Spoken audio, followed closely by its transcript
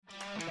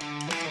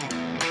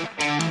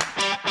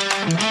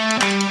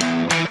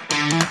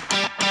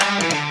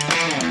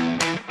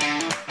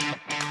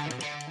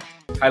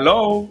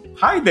Hello.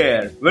 Hi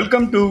there.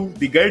 Welcome to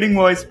the Guiding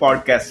Voice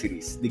podcast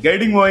series, The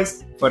Guiding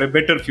Voice for a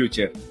Better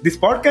Future. This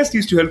podcast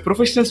is to help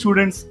professional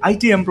students,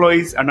 IT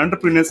employees, and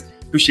entrepreneurs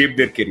to shape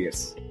their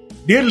careers.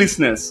 Dear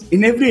listeners,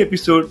 in every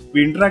episode,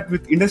 we interact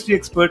with industry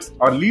experts,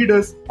 or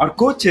leaders, or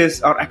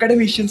coaches, or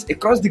academicians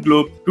across the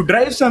globe to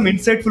drive some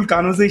insightful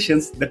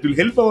conversations that will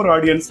help our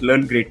audience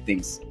learn great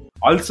things.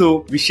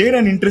 Also, we share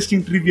an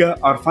interesting trivia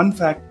or fun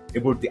fact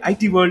about the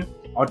IT world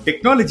or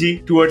technology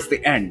towards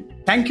the end.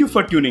 Thank you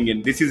for tuning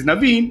in. This is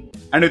Naveen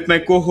and with my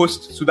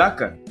co-host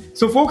Sudhakar.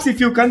 So folks, if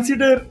you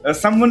consider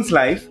someone's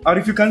life, or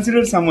if you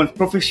consider someone's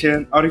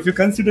profession, or if you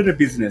consider a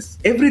business,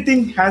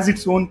 everything has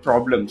its own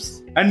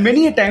problems. And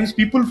many a times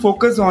people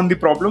focus on the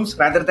problems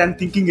rather than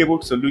thinking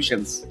about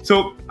solutions.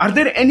 So are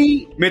there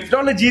any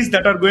methodologies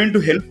that are going to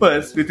help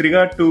us with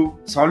regard to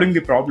solving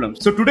the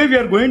problems? So today we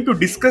are going to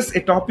discuss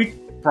a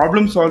topic,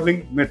 problem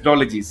solving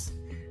methodologies.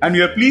 And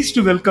we are pleased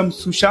to welcome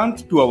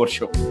Sushant to our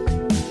show.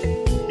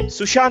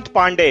 Sushant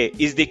Pande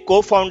is the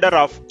co-founder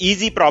of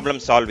Easy Problem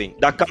Solving.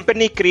 The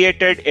company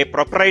created a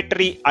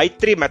proprietary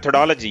I3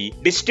 methodology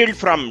distilled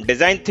from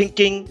design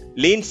thinking,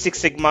 Lean Six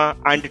Sigma,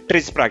 and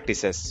TRIZ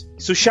practices.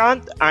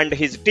 Sushant and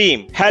his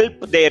team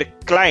help their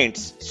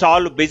clients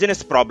solve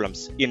business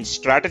problems in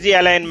strategy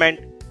alignment,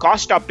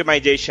 cost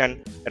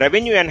optimization,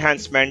 revenue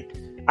enhancement,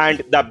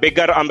 and the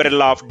bigger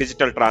umbrella of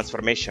digital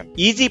transformation.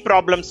 Easy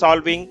Problem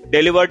Solving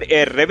delivered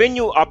a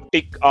revenue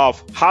uptick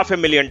of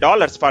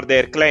 $500,000 for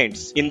their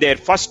clients in their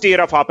first year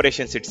of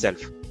operations itself.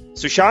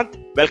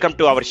 Sushant, welcome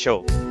to our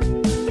show.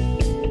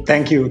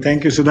 Thank you,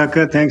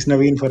 Sudhakar. Thanks,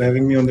 Naveen, for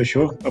having me on the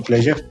show. A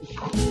pleasure.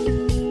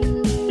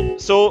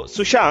 So,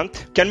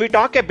 Sushant, can we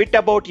talk a bit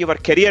about your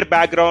career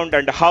background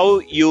and how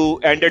you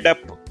ended up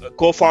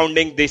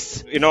co-founding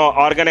this,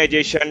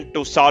 organization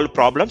to solve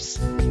problems?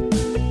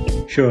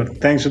 Sure.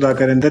 Thanks,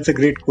 Sudhakar. And that's a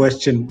great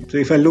question. So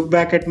if I look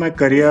back at my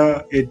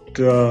career,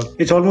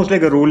 it's almost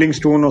like a rolling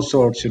stone of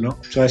sorts,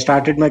 So I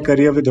started my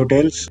career with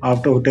hotels.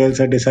 After hotels,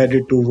 I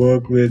decided to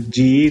work with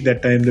GE.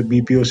 That time, the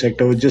BPO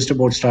sector was just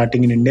about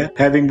starting in India.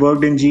 Having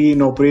worked in GE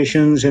in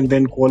operations and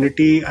then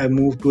quality, I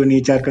moved to an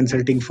HR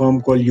consulting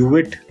firm called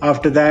UVIT.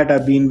 After that,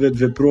 I've been with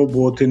Wipro,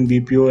 both in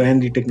BPO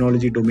and the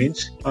technology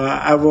domains.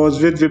 I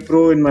was with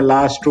Wipro in my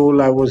last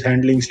role. I was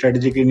handling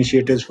strategic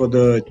initiatives for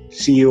the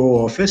CEO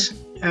office.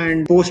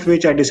 And post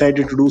which I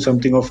decided to do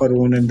something of our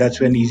own, and that's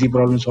when Easy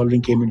Problem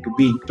Solving came into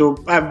being. So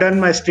I've done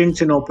my stints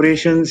in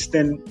operations,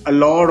 then a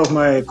lot of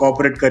my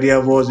corporate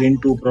career was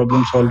into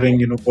problem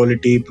solving,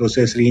 quality,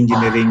 process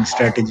re-engineering,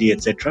 strategy,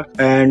 etc.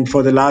 And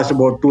for the last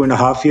about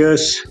 2.5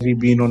 years, we've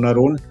been on our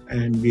own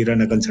and we run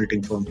a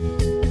consulting firm.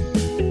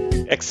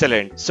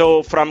 Excellent.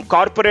 So from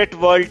corporate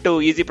world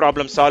to easy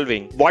problem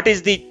solving, what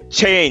is the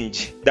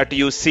change that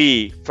you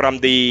see from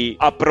the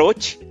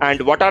approach,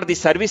 and what are the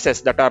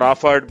services that are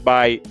offered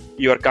by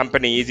your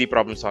company, Easy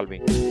Problem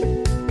Solving?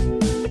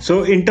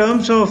 So in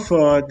terms of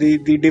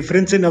the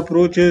difference in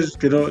approaches,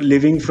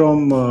 living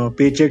from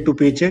paycheck to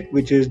paycheck,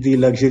 which is the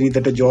luxury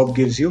that a job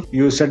gives you,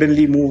 you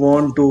suddenly move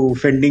on to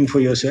fending for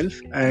yourself.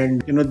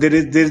 And,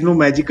 there's no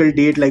magical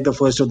date like the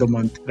first of the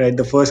month, right?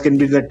 The first can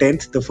be the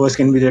 10th, the first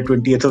can be the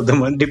 20th of the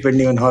month,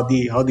 depending on how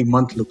the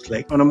month looks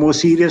like. On a more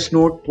serious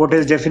note, what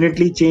has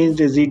definitely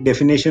changed is the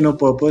definition of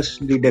purpose,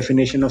 the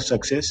definition of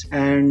success,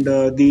 and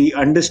the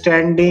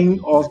understanding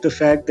of the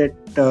fact that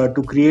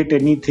to create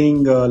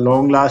anything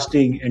long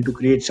lasting and to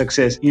create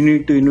success, you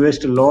need to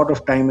invest a lot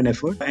of time and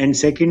effort. And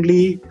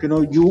secondly,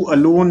 you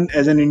alone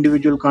as an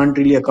individual can't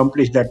really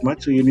accomplish that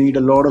much. So you need a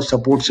lot of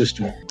support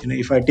system.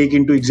 If I take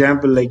into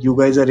example, like you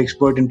guys are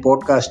expert in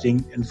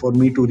podcasting, and for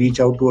me to reach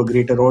out to a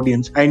greater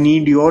audience, I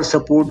need your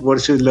support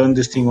versus learn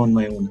this thing on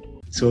my own.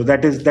 So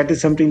that is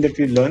something that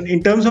we learn.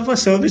 In terms of our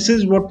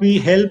services, what we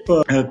help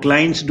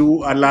clients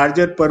do, our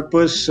larger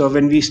purpose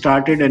when we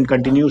started and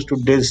continues to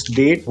this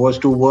date was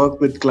to work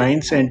with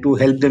clients and to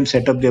help them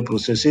set up their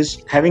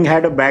processes. Having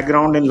had a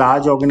background in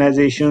large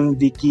organizations,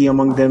 the key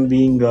among them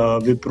being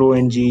Wipro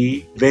and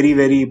GE, very,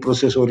 very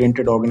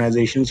process-oriented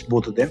organizations,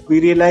 both of them,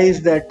 we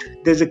realized that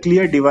there's a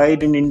clear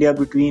divide in India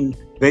between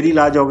very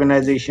large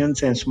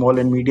organizations and small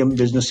and medium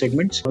business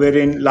segments,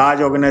 wherein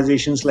large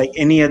organizations like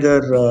any other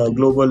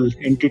global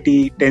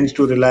entity tends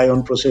to rely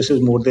on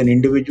processes more than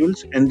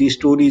individuals. And the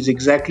story is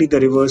exactly the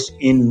reverse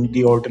in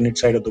the alternate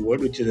side of the world,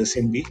 which is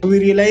SMB. So we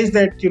realized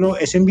that,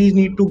 SMBs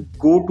need to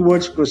go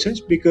towards process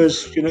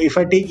because, if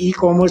I take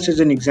e-commerce as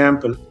an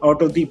example,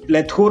 out of the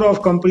plethora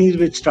of companies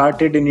which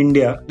started in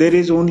India, there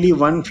is only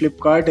one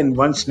Flipkart and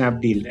one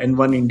Snapdeal and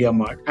one India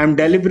Mart. I'm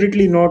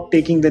deliberately not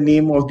taking the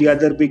name of the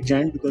other big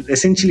giant because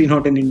essentially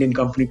not an Indian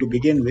company to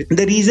begin with.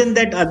 The reason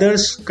that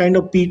others kind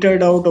of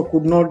petered out or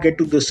could not get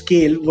to the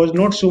scale was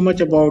not so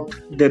much about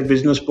their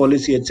business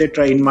policy,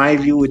 etc. In my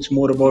view, it's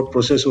more about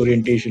process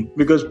orientation,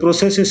 because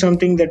process is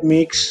something that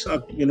makes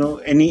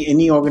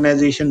any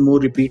organization more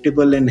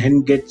repeatable and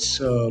hence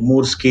gets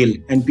more scale,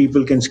 and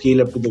people can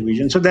scale up to the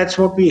vision. So that's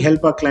what we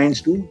help our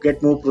clients do: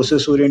 get more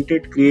process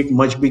oriented, create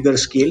much bigger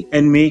scale,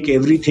 and make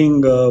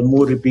everything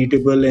more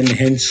repeatable, and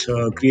hence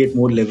create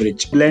more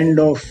leverage. Blend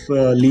of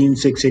Lean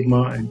Six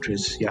Sigma and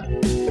TRIZ.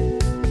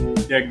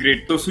 Yeah,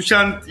 great. So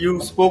Sushant, you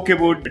spoke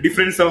about the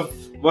difference of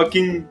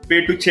working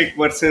pay to check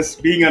versus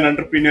being an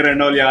entrepreneur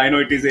and all. Yeah, I know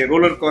it is a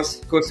roller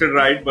coaster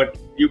ride, but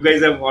you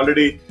guys have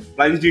already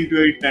plunged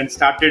into it and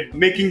started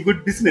making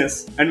good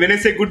business. And when I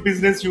say good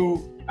business,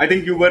 I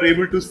think you were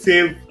able to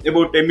save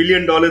about $1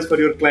 million for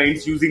your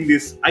clients using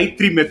this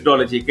I3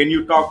 methodology. Can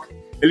you talk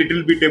a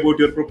little bit about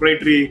your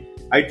proprietary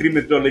I3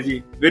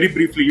 methodology? Very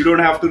briefly. You don't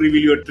have to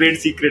reveal your trade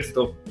secrets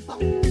though.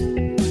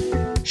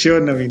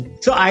 Sure,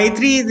 Naveen. So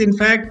I3 is in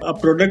fact a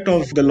product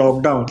of the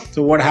lockdown.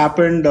 So what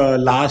happened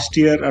last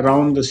year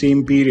around the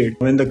same period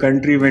when the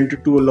country went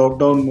into a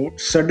lockdown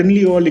mode,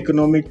 suddenly all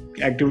economic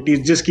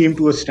activities just came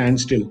to a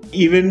standstill.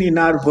 Even in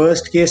our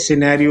worst case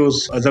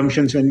scenarios,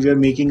 assumptions when we were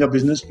making a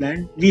business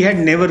plan, we had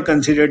never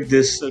considered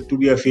this to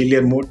be a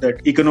failure mode,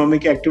 that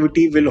economic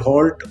activity will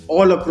halt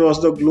all across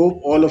the globe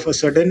all of a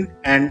sudden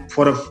and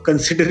for a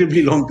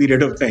considerably long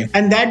period of time.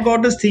 And that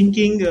got us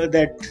thinking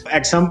that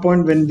at some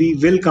point when we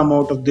will come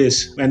out of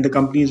this, and the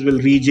companies will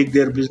rejig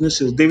their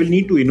businesses, they will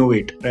need to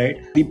innovate, right?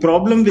 The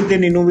problem with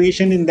an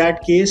innovation in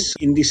that case,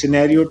 in the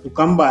scenario to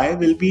come by,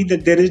 will be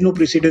that there is no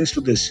precedence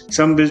to this.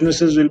 Some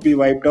businesses will be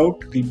wiped out.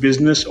 The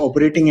business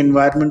operating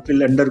environment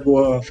will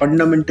undergo a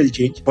fundamental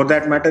change. For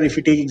that matter, if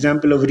you take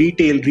example of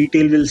retail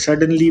will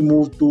suddenly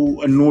move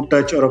to a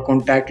no-touch or a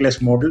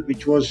contactless model,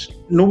 which was,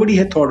 nobody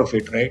had thought of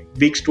it, right?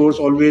 Big stores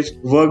always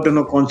worked on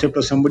a concept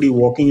of somebody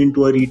walking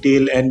into a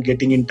retail and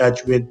getting in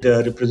touch with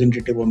the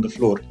representative on the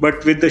floor.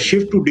 But with the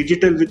shift to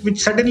digital, which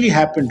suddenly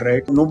happened,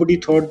 right? Nobody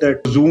thought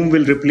that Zoom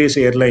will replace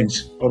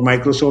airlines or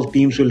Microsoft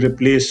Teams will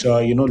replace,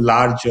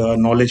 large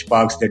knowledge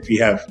parks that we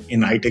have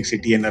in high-tech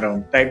city and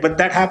around, right? But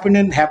that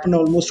happened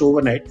almost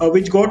overnight,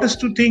 which got us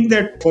to think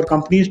that for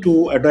companies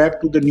to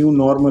adapt to the new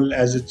normal,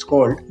 as it's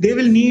called, they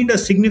will need a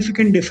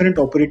significant different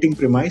operating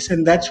premise,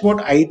 and that's what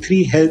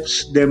I3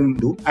 helps them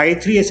do.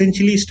 I3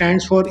 essentially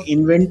stands for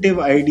Inventive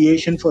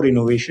Ideation for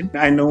Innovation.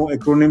 I know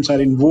acronyms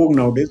are in vogue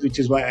nowadays, which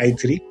is why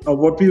I3.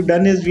 What we've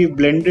done is we've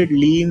blended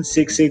Lean,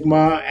 Six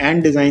Sigma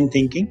and design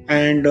thinking,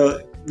 and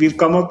we've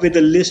come up with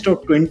a list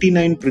of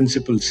 29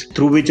 principles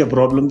through which a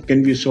problem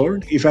can be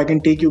solved. If I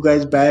can take you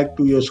guys back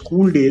to your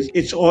school days,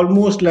 it's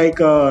almost like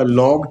a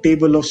log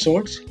table of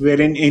sorts,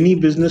 wherein any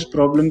business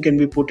problem can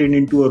be put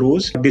into a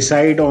rows,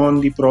 decide on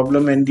the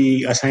problem and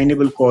the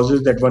assignable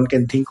causes that one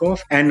can think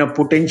of, and a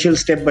potential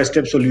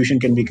step-by-step solution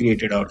can be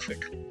created out of it.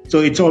 So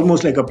it's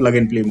almost like a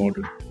plug-and-play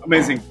model.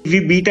 Amazing.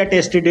 We beta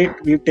tested it.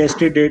 We've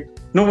tested it.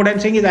 No, what I'm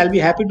saying is I'll be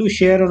happy to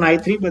share on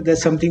I3, but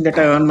there's something that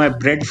I earn my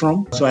bread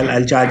from. So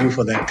I'll charge you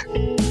for that.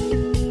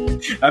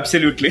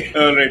 Absolutely.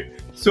 All right.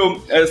 So,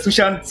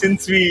 Sushant,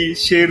 since we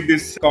share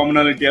this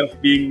commonality of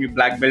being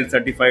black belt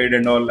certified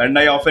and all, and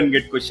I often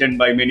get questioned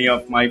by many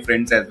of my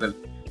friends as well,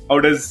 how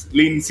does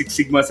Lean Six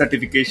Sigma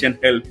certification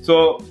help?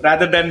 So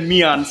rather than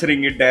me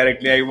answering it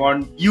directly, I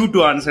want you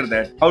to answer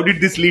that. How did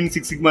this Lean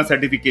Six Sigma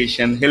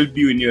certification help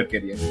you in your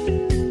career?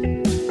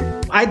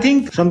 I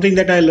think something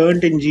that I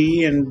learned in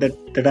GE and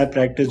that I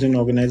practice in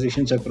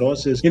organizations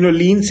across is,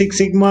 Lean Six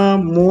Sigma,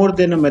 more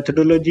than a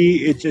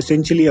methodology, it's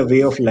essentially a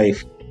way of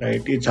life.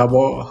 Right? It's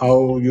about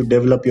how you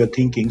develop your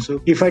thinking.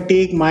 So if I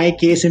take my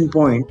case in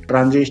point,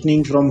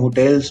 transitioning from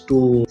hotels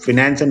to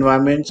finance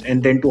environments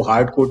and then to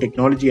hardcore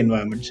technology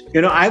environments,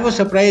 I was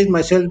surprised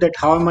myself that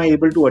how am I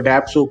able to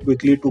adapt so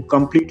quickly to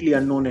completely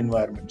unknown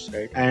environments,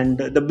 right? And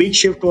the big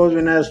shift was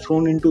when I was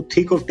thrown into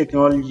thick of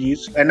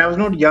technologies, and I was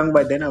not young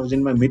by then. I was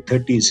in my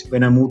mid-30s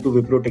when I moved to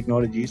Wipro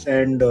Technologies,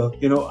 and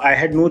I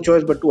had no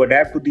choice but to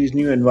adapt to these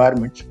new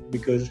environments,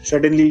 because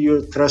suddenly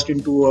you're thrust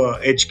into a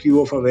HQ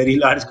of a very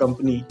large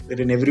company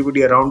wherein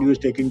everybody around you is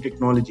taking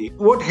technology.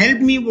 What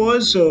helped me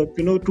was,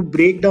 to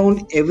break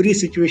down every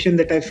situation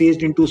that I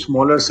faced into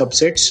smaller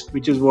subsets,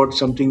 which is what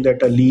something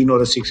that a Lean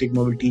or a Six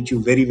Sigma will teach you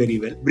very, very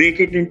well. Break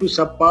it into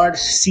subparts,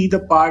 see the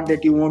part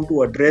that you want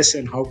to address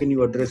and how can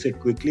you address it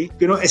quickly.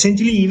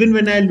 Essentially, even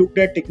when I looked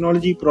at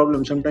technology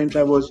problems, sometimes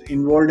I was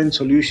involved in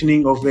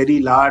solutioning of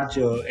very large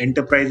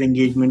enterprise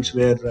engagements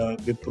where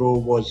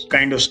Wipro was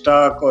kind of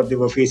stuck or they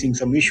were facing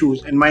some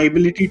issues. And my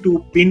ability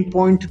to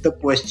pinpoint the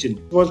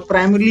question was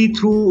primarily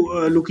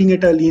through looking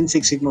at a Lean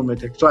Six Sigma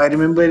method. So I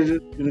remember,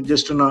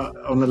 just on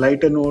a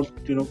lighter note,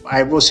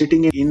 I was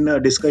sitting in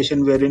a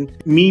discussion wherein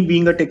me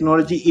being a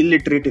technology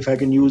illiterate, if I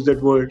can use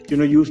that word,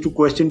 used to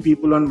question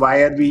people on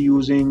why are we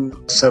using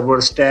server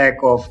stack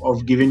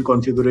of given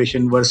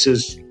configuration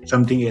versus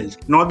something else.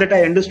 Not that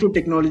I understood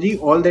technology.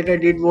 All that I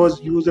did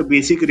was use a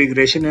basic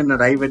regression and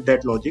arrive at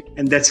that logic.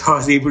 And that's how I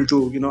was able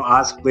to,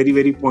 ask very,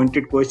 very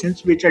pointed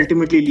questions, which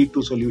ultimately lead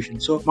to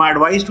solutions. So my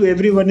advice to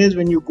everyone is,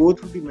 when you go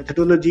through the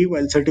methodology,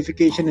 while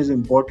certification is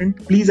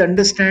important, please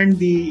understand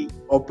the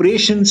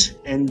operations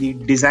and the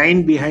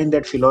design behind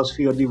that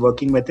philosophy or the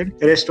working method.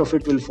 The rest of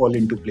it will fall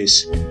into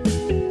place.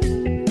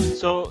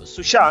 So,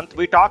 Sushant,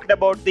 we talked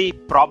about the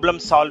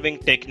problem-solving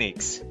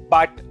techniques,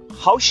 but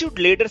how should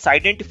leaders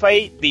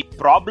identify the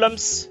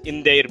problems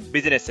in their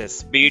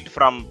businesses, be it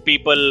from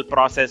people,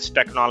 process,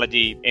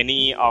 technology,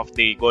 any of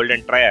the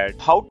golden triad?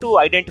 How to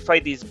identify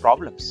these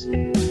problems?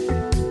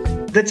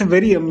 That's a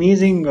very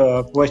amazing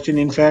question.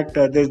 In fact,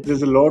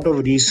 there's a lot of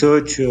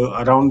research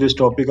around this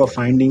topic of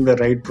finding the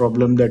right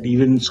problem that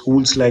even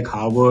schools like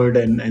Harvard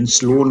and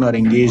Sloan are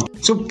engaged.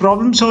 So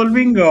problem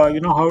solving,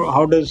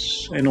 how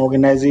does an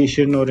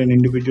organization or an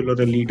individual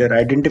or a leader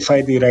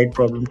identify the right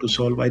problem to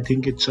solve? I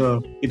think it's a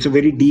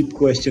very deep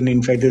question.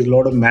 In fact, there's a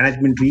lot of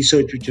management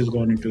research which has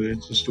gone into it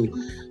as to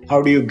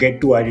how do you get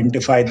to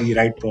identify the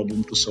right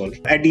problem to solve.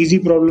 At Easy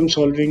Problem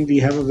Solving, we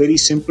have a very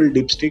simple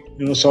dipstick,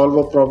 solve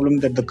a problem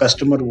that the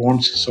customer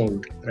wants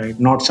solved, right?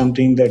 Not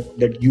something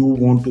that you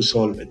want to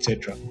solve,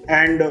 etc.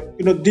 And,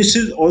 this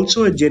is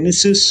also a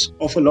genesis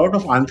of a lot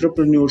of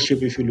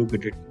entrepreneurship if you look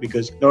at it,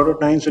 because a lot of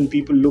times when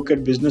people look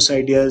at business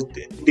ideas,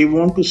 they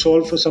want to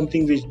solve for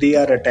something which they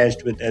are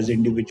attached with as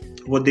individuals.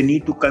 What they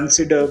need to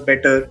consider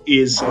better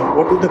is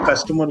what do the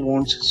customer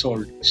wants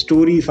solved.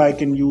 Story, if I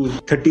can use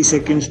 30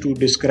 seconds to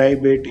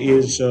describe it,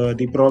 is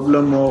the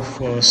problem of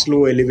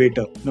slow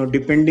elevator. Now,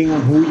 depending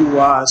on who you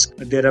ask,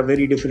 there are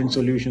very different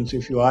solutions.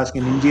 If you ask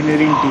an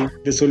engineering team,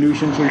 the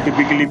solutions will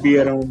typically be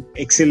around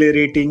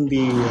accelerating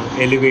the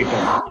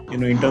elevator,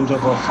 in terms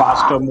of a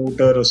faster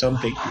motor or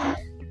something.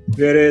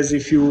 Whereas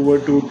if you were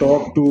to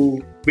talk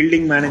to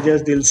building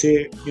managers, they'll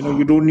say,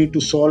 you don't need to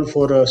solve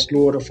for a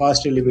slow or a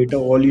fast elevator.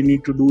 All you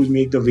need to do is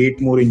make the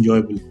wait more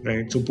enjoyable,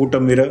 right? So put a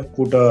mirror,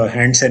 put a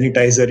hand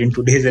sanitizer in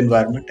today's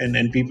environment,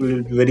 and people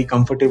will be very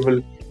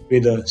comfortable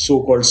with a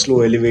so-called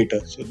slow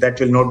elevator. So that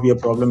will not be a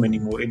problem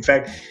anymore. In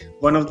fact,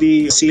 one of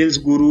the sales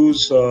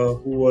gurus who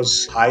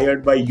was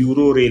hired by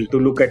Eurorail to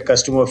look at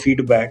customer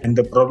feedback, and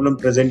the problem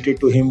presented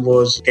to him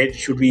was,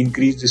 should we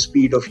increase the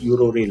speed of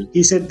Eurorail?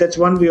 He said that's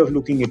one way of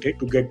looking at it,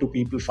 to get to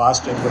people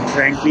faster. But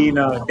frankly, in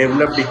a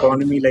developed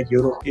economy like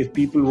Europe, if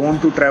people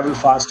want to travel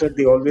faster,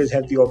 they always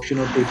have the option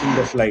of taking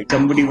the flight.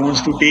 Somebody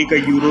wants to take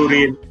a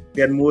Eurorail,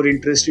 they are more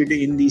interested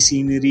in the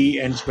scenery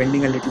and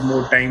spending a little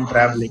more time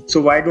traveling. So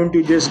why don't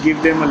you just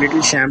give them a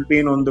little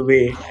champagne on the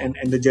way, and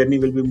the journey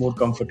will be more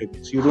comfortable.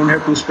 So you don't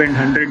have to spend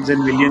hundreds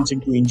and millions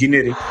into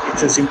engineering.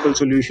 It's a simple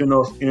solution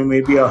of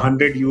maybe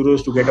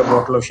 €100 to get a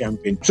bottle of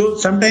champagne. So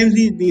sometimes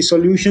the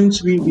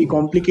solutions we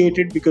complicate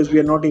it because we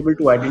are not able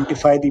to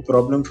identify the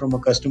problem from a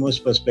customer's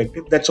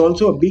perspective. That's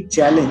also a big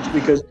challenge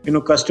because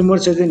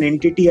customers as an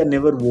entity are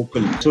never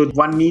vocal. So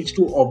one needs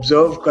to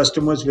observe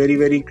customers very,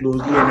 very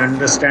closely and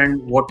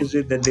understand what is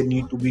it that they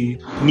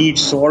need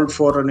solved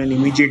for on an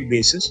immediate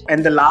basis.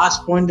 And the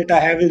last point that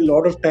I have is, a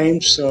lot of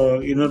times,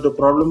 the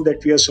problem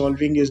that we are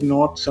solving is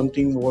not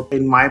something what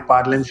in my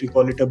parlance we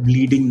call it a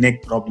bleeding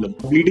neck problem.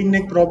 Bleeding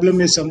neck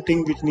problem is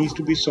something which needs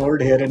to be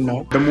solved here and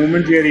now. The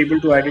moment we are able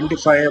to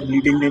identify a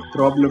bleeding neck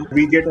problem,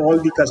 we get all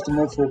the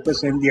customer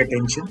focus and the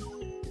attention,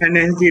 and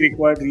hence the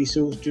required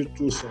resources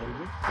to solve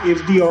it.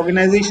 If the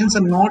organizations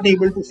are not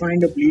able to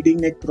find a bleeding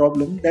neck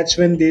problem, that's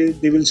when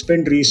they will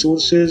spend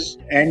resources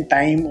and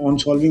time on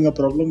solving a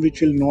problem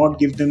which will not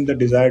give them the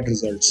desired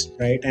results,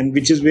 right? And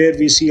which is where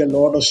we see a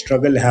lot of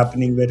struggle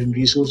happening, wherein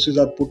resources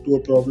are put to a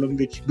problem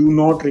which do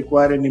not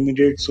require an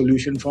immediate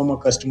solution from a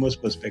customer's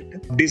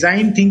perspective.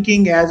 Design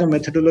thinking as a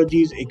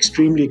methodology is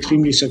extremely,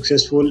 extremely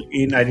successful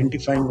in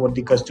identifying what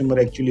the customer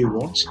actually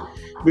wants,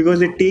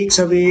 because it takes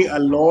away a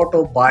lot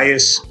of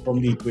bias from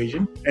the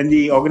equation, and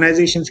the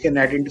organizations can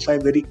identify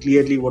very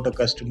clearly what a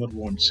customer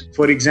wants.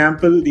 For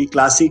example, the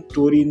classic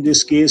story in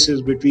this case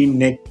is between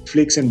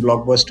Netflix and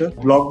Blockbuster.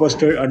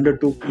 Blockbuster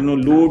undertook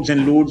loads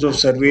and loads of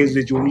surveys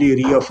which only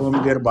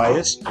reaffirmed their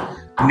bias.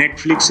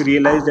 Netflix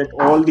realized that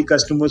all the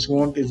customers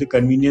want is the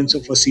convenience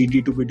of a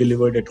CD to be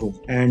delivered at home.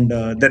 And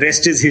the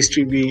rest is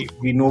history.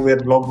 We know where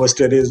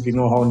Blockbuster is. We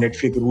know how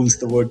Netflix rules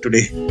the world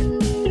today.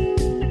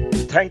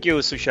 Thank you,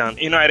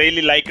 Sushant. I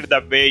really liked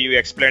the way you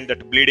explained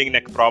that bleeding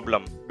neck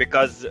problem,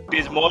 because it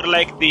is more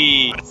like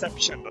the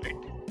perception, right?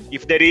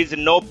 If there is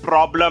no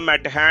problem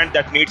at hand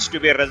that needs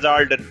to be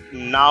resolved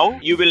now,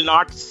 you will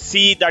not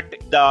see that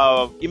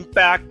the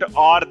impact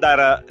or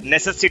the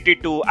necessity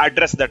to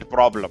address that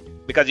problem,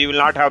 because you will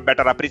not have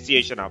better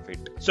appreciation of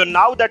it. So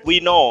now that we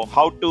know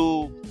how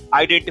to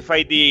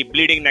identify the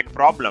bleeding neck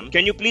problem,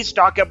 can you please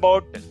talk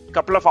about a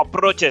couple of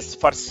approaches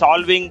for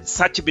solving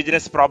such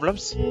business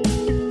problems?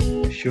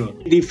 Sure.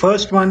 The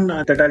first one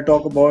that I'll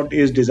talk about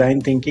is design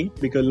thinking,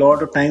 because a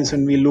lot of times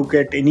when we look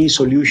at any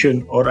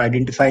solution or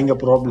identifying a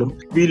problem,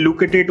 we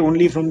look at it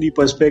only from the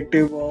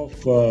perspective of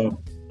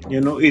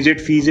is it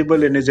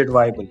feasible and is it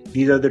viable?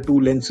 These are the two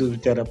lenses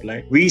which are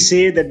applied. We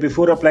say that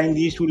before applying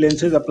these two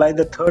lenses, apply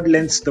the third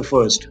lens the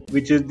first,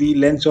 which is the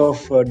lens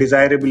of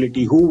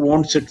desirability. Who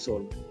wants it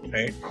solved?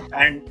 Right?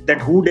 And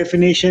that who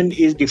definition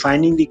is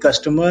defining the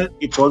customer.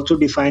 It's also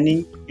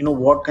defining,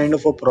 what kind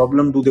of a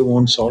problem do they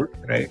want solved,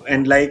 right?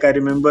 And like I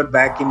remember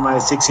back in my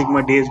Six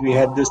Sigma days, we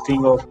had this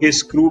thing of is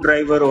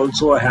screwdriver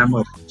also a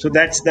hammer? So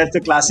that's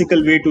the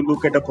classical way to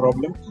look at a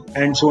problem,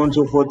 and so on and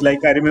so forth.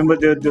 Like I remember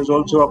there's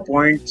also a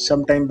point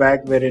sometime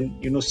back wherein,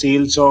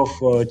 sales of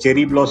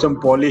cherry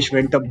blossom polish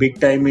went up big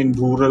time in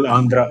rural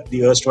Andhra,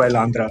 the erstwhile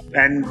Andhra.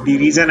 And the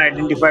reason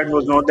identified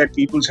was not that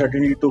people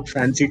certainly took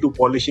fancy to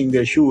polishing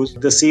their shoes.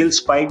 The sales sales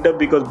spiked up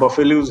because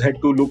buffaloes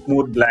had to look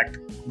more black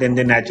than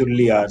they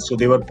naturally are. So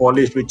they were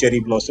polished with cherry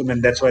blossom,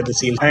 and that's why the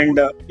sales. And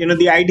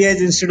the idea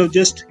is, instead of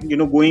just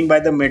going by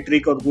the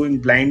metric or going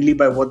blindly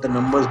by what the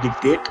numbers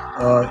dictate,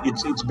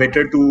 it's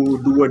better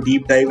to do a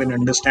deep dive and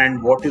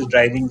understand what is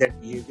driving that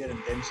behavior and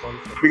then solve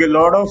it. Because a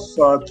lot of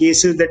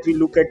cases that we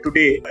look at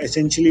today,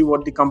 essentially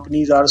what the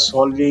companies are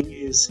solving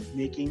is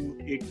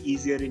making it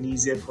easier and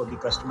easier for the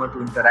customer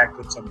to interact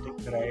with something,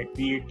 right?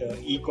 Be it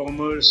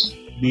e-commerce,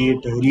 be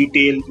it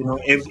retail,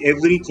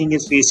 everything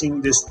is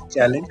facing this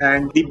challenge.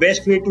 And the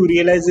best way to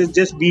realize is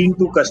just be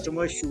into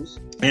customers' shoes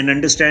and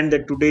understand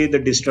that today the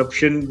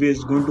disruption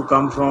is going to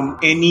come from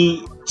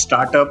any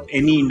startup,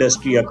 any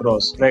industry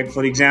across, right?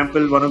 For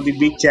example, one of the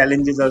big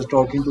challenges, I was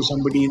talking to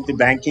somebody in the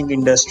banking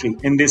industry,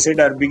 and they said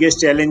our biggest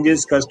challenge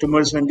is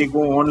customers, when they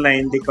go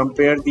online, they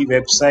compare the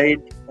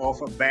website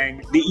of a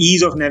bank, the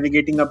ease of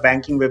navigating a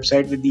banking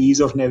website with the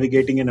ease of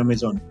navigating an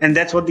Amazon. And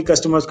that's what the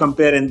customers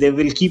compare, and they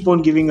will keep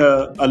on giving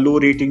a low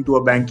rating to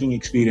a banking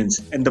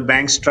experience. And the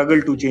banks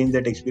struggle to change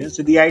that experience.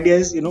 So the idea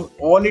is,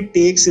 all it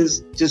takes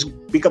is just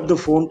pick up the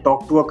phone,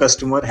 talk to a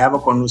customer, have a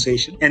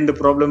conversation, and the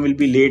problem will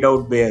be laid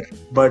out bare.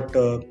 But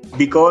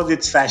because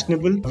it's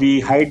fashionable,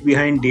 we hide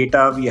behind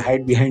data, we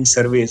hide behind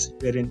surveys,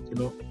 wherein,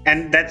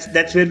 and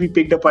that's where we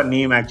picked up our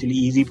name, actually,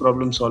 easy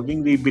problem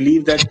solving. We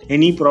believe that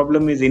any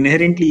problem is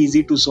inherently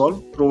easy to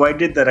solve,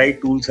 provided the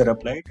right tools are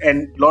applied.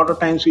 And a lot of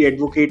times we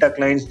advocate our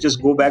clients just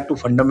go back to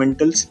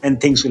fundamentals and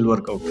things will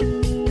work out.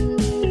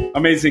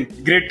 Amazing.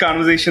 Great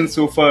conversation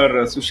so far,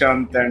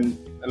 Sushant, and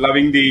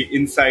loving the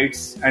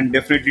insights, and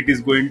definitely it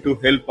is going to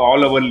help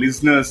all our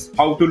listeners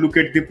how to look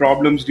at the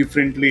problems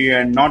differently,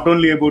 and not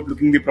only about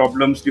looking the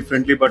problems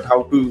differently, but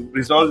how to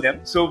resolve them.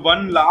 So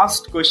one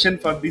last question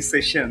for this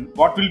session.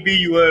 What will be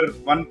your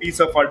one piece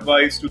of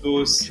advice to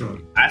those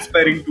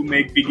aspiring to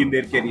make big in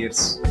their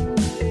careers?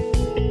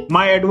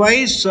 My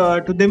advice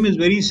to them is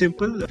very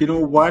simple.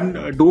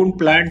 One, don't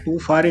plan too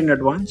far in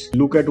advance.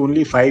 Look at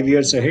only 5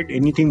 years ahead.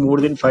 Anything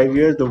more than 5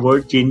 years, the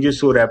world changes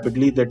so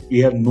rapidly that we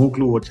have no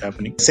clue what's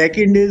happening.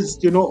 Second is,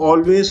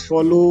 always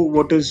follow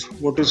what is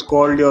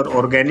called your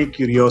organic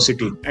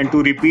curiosity. And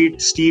to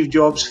repeat Steve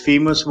Jobs'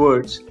 famous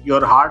words,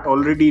 your heart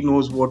already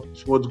knows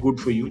what's good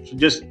for you. So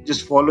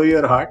just follow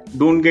your heart.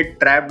 Don't get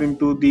trapped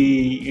into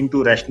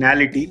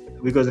rationality,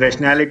 because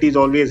rationality is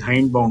always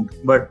hindbound.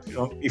 But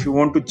if you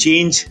want to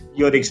change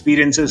your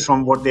experiences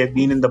from what they have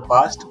been in the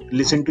past,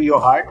 listen to your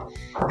heart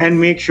and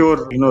make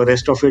sure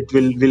rest of it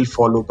will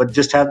follow. But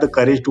just have the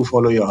courage to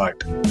follow your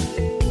heart.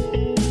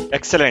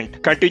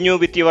 Excellent. Continue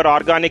with your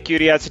organic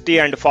curiosity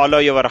and follow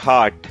your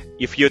heart.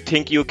 If you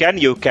think you can,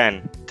 you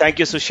can. Thank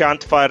you,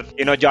 Sushant, for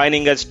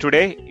joining us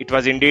today. It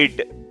was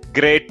indeed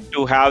great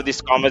to have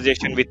this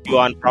conversation with you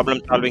on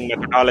problem-solving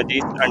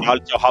methodologies and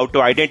also how to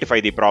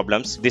identify the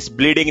problems. This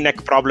bleeding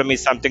neck problem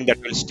is something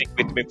that will stick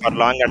with me for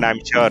long, and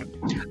I'm sure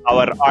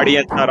our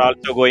audience are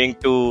also going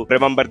to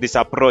remember this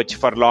approach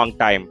for a long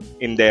time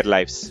in their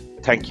lives.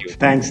 Thank you.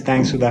 Thanks,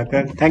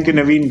 Sudhakar. Thank you,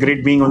 Naveen.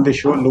 Great being on the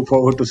show. Look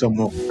forward to some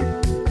more.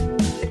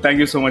 Thank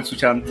you so much,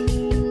 Sushant.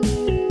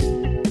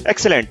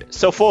 Excellent.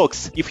 So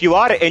folks, if you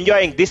are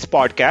enjoying this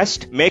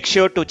podcast, make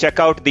sure to check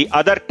out the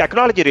other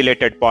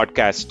technology-related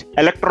podcast,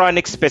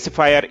 Electronic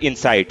Specifier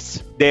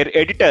Insights. Their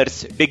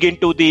editors dig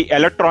into the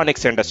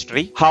electronics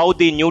industry, how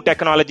the new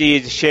technology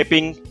is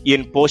shaping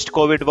in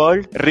post-COVID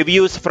world,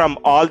 reviews from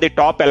all the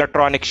top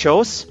electronic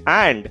shows,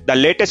 and the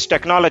latest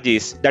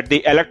technologies that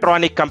the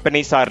electronic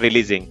companies are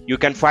releasing. You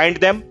can find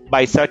them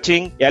by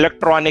searching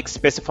Electronic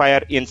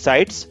Specifier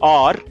Insights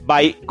or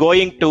by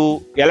going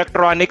to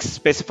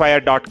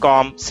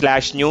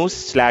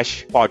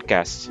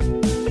electronicspecifier.com/news/podcasts.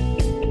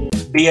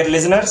 Dear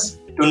listeners,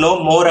 to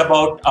know more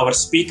about our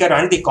speaker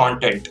and the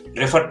content,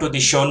 refer to the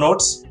show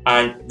notes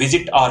and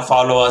visit or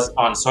follow us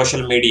on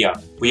social media.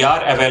 We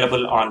are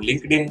available on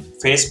LinkedIn,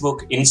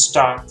 Facebook,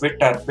 Insta,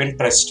 Twitter,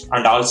 Pinterest,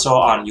 and also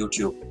on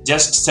YouTube.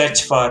 Just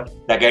search for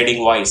The Guiding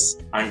Voice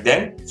and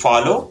then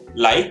follow,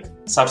 like,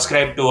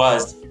 subscribe to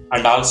us,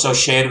 and also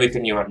share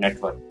within your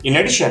network. In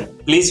addition,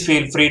 please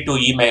feel free to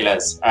email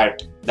us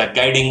at The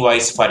Guiding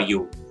Voice for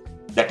You.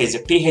 That is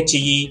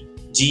THEGUIDING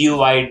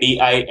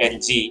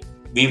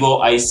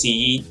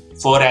VOICE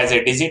 4 as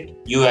a digit,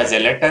 U as a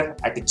letter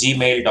at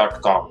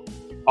gmail.com,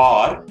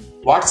 or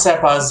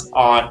WhatsApp us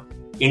on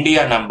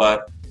India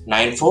number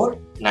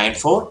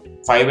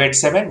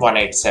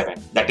 9494587187.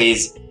 That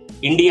is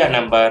India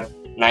number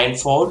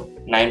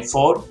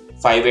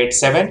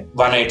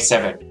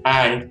 9494587187,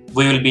 and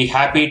we will be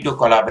happy to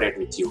collaborate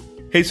with you.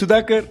 Hey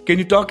Sudhakar, can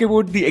you talk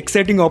about the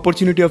exciting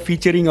opportunity of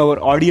featuring our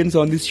audience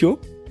on this show?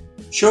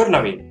 Sure,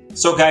 Naveen.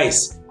 So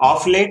guys,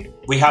 of late,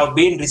 we have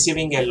been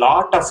receiving a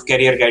lot of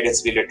career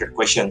guidance related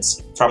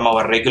questions from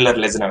our regular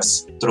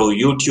listeners through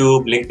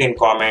YouTube, LinkedIn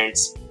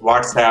comments,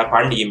 WhatsApp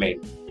and email.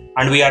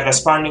 And we are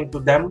responding to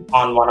them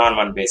on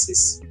one-on-one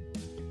basis.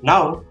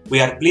 Now, we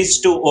are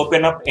pleased to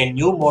open up a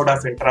new mode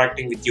of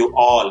interacting with you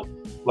all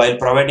while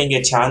providing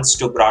a chance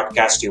to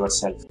broadcast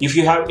yourself. If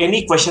you have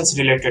any questions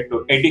related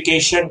to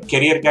education,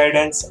 career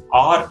guidance,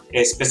 or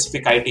a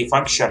specific IT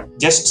function,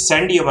 just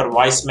send your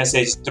voice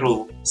message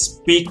through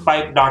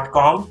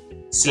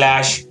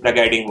speakpipe.com/The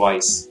Guiding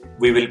Voice.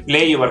 We will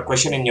play your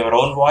question in your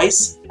own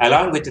voice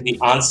along with the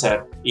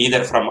answer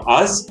either from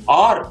us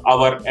or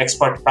our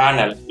expert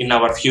panel in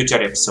our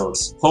future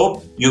episodes.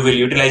 Hope you will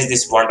utilize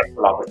this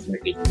wonderful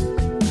opportunity.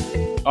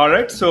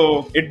 Alright,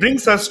 so it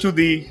brings us to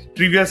the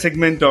trivia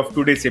segment of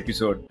today's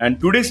episode.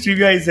 And today's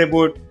trivia is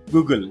about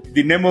Google,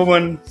 the number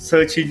one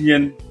search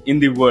engine in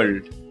the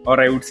world, or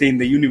I would say in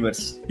the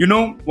universe. You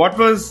know, what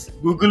was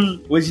Google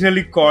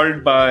originally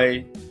called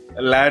by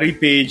Larry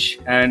Page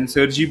and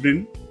Sergey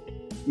Brin?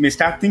 You may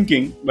start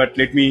thinking, but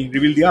let me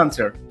reveal the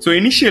answer. So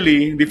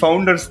initially, the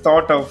founders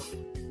thought of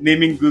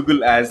naming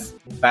Google as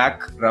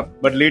Backrub,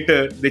 but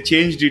later they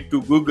changed it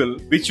to Google,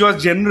 which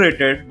was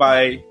generated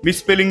by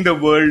misspelling the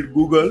word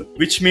Google,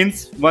 which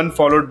means one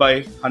followed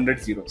by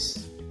 100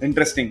 zeros.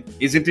 Interesting,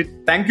 isn't it?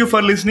 Thank you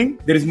for listening.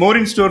 There is more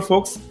in store,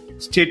 folks.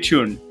 Stay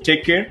tuned.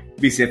 Take care.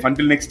 Be safe.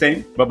 Until next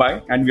time.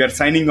 Bye-bye. And we are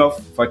signing off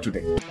for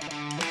today.